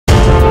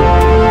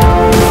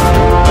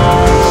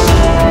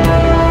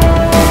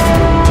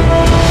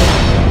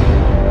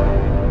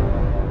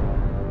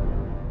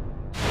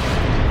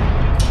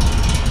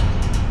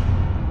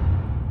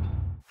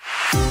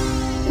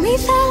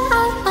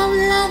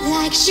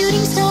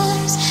shooting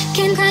stars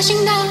came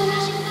crashing down,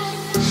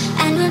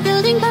 and we're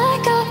building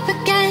back up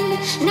again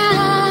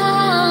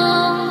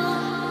now.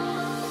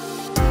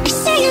 I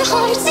see your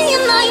heart, see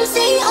your mind,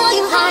 see all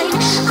you hide.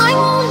 I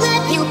won't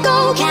let you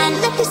go, can't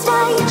let this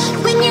die.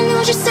 When you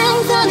lose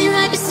yourself, I'll be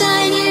right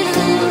beside you.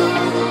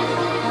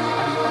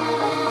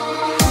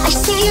 I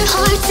see your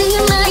heart, see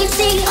your mind,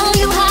 see all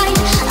you hide.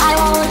 I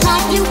won't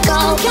let you go,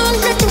 can't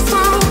let this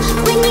die.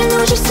 When you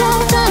lose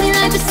yourself, I'll be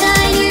right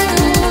beside you.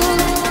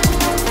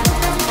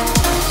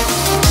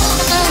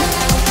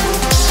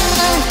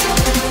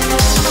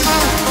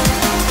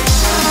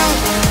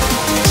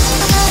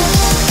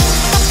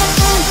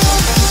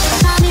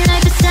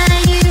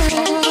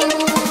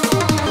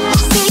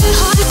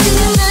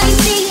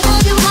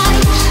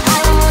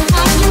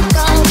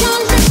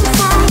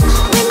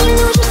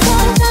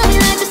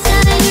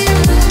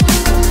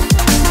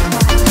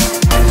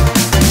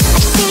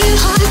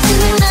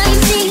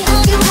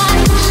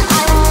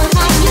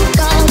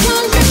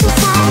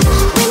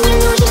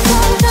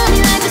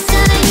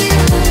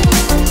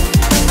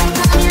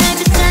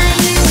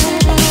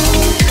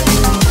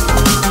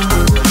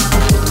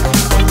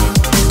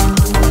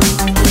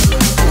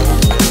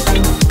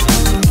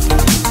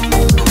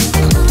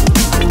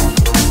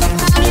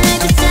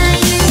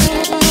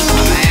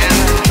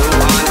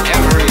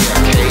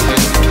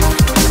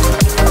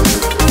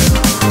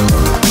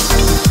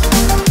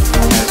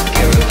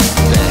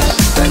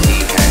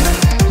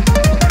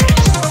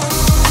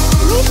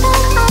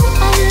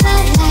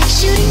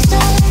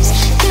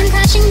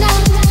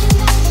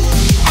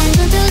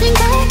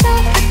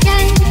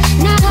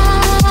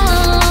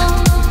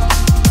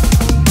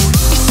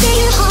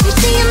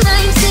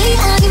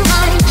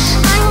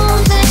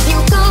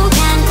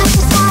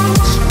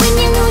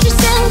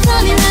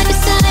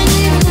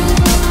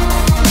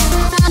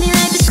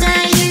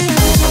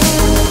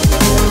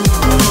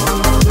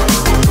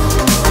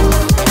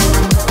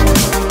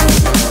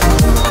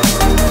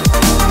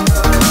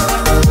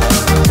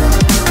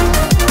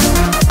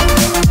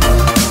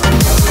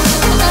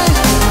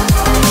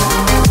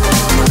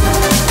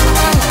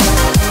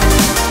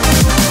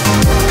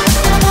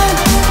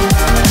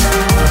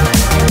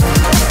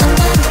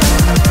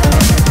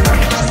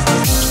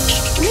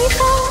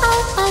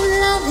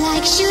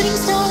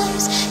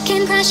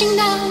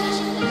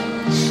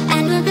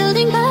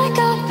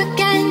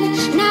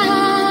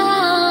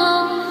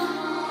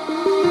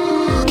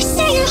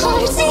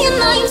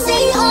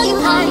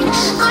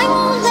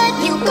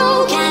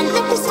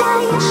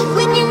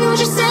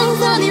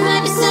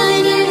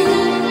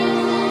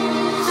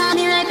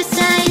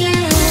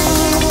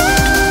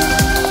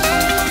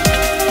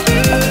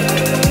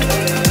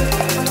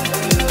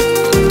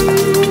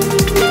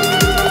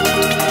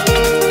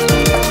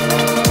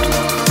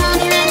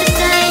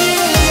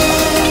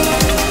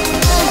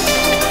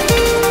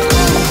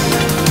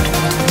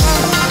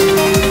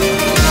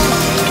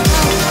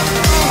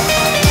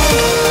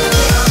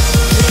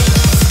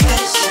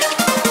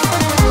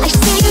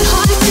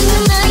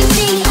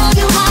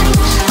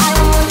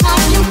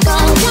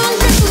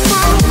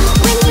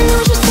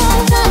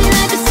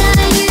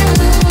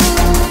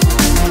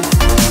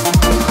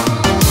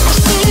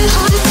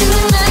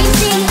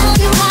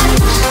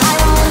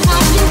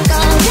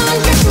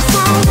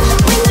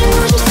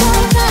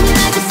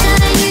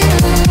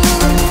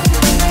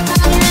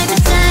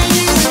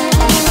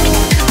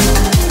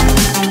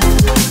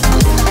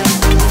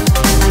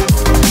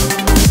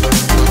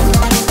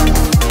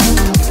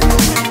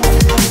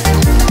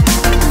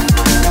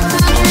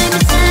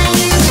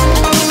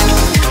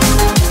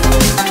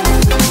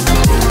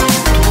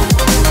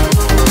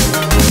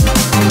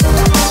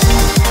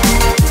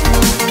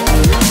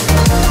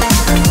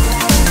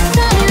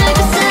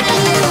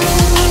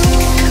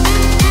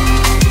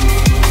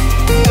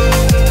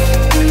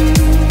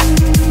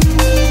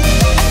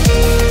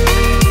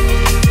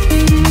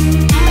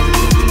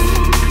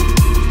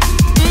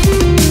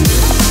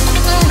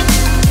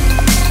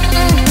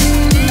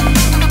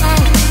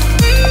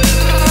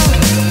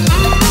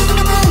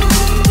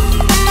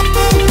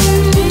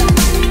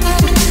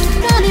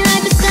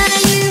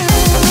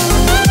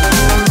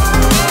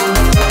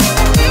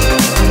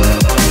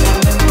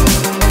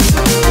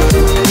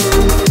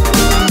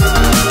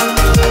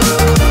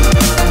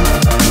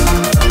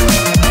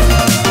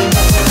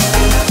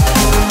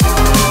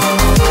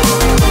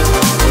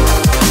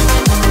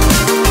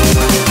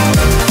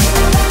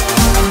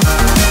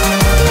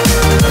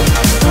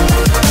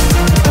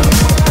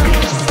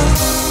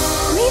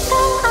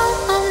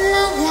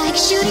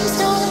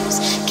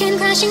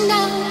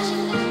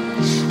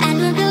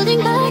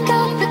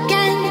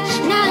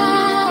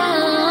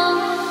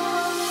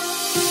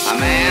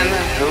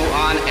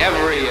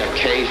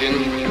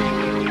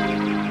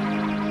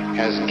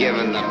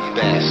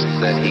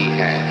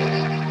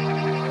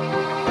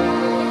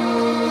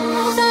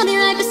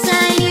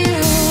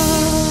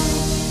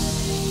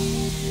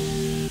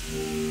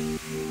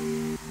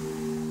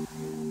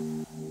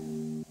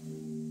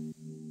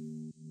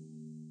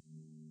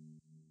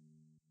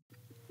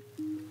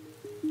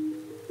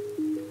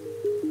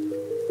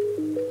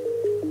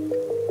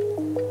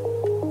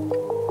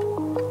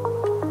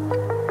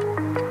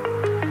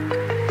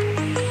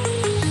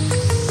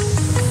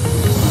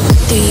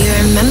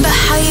 remember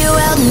how you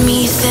held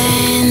me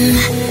then?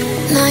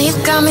 Now you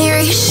got me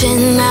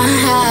reaching out.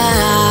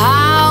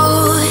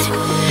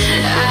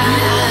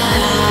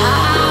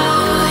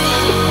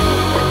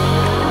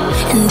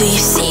 And do you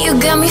see you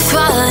got me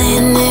falling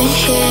in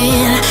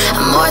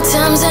more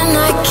times than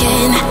I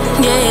can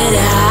get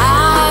out?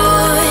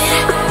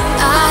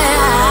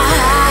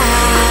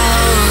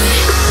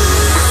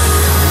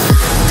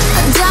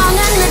 Down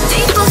in the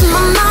deep of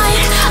my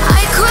mind,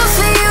 I crawl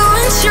for you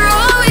and you're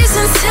always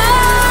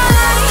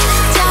inside.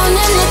 Down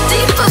in the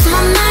deep of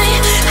my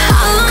mind,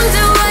 how long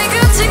do I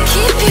got to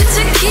keep you,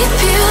 to keep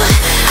you?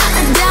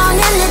 Down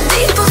in the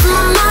deep of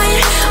my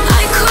mind,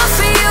 I crawl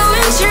for you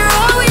and you're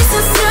always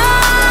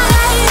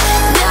inside.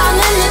 Down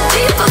in the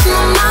deep of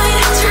my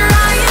mind,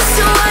 trying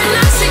so hard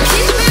not to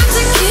keep you,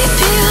 to keep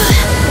you.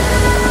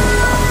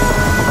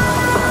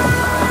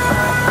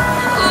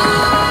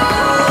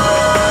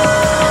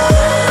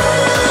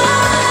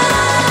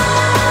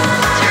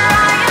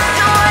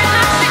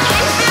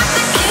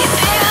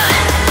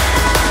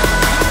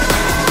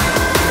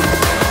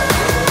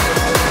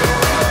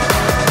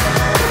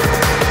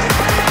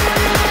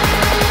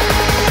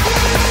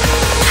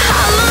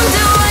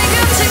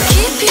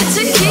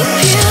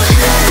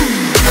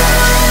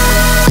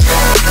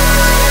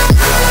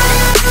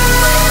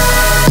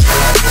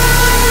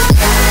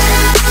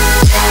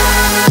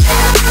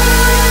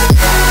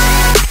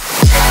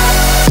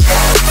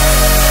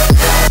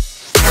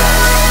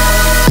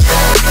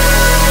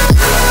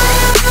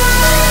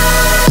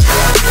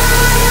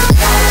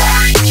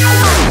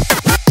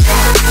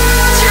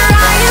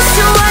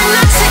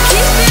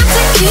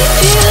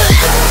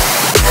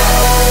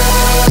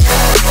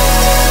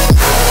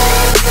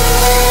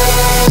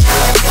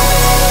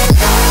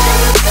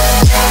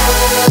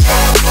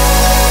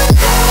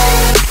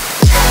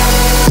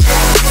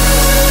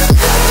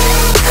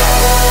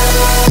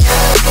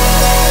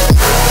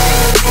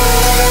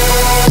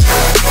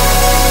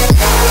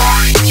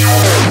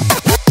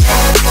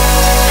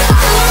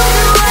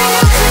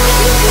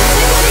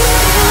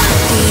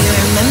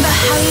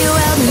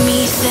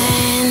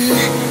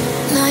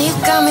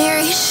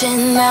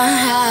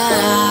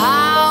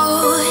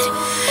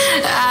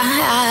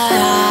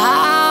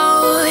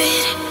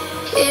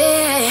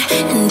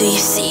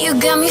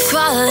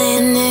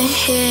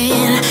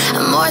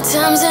 More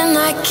times than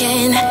I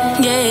can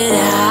get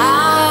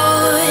out.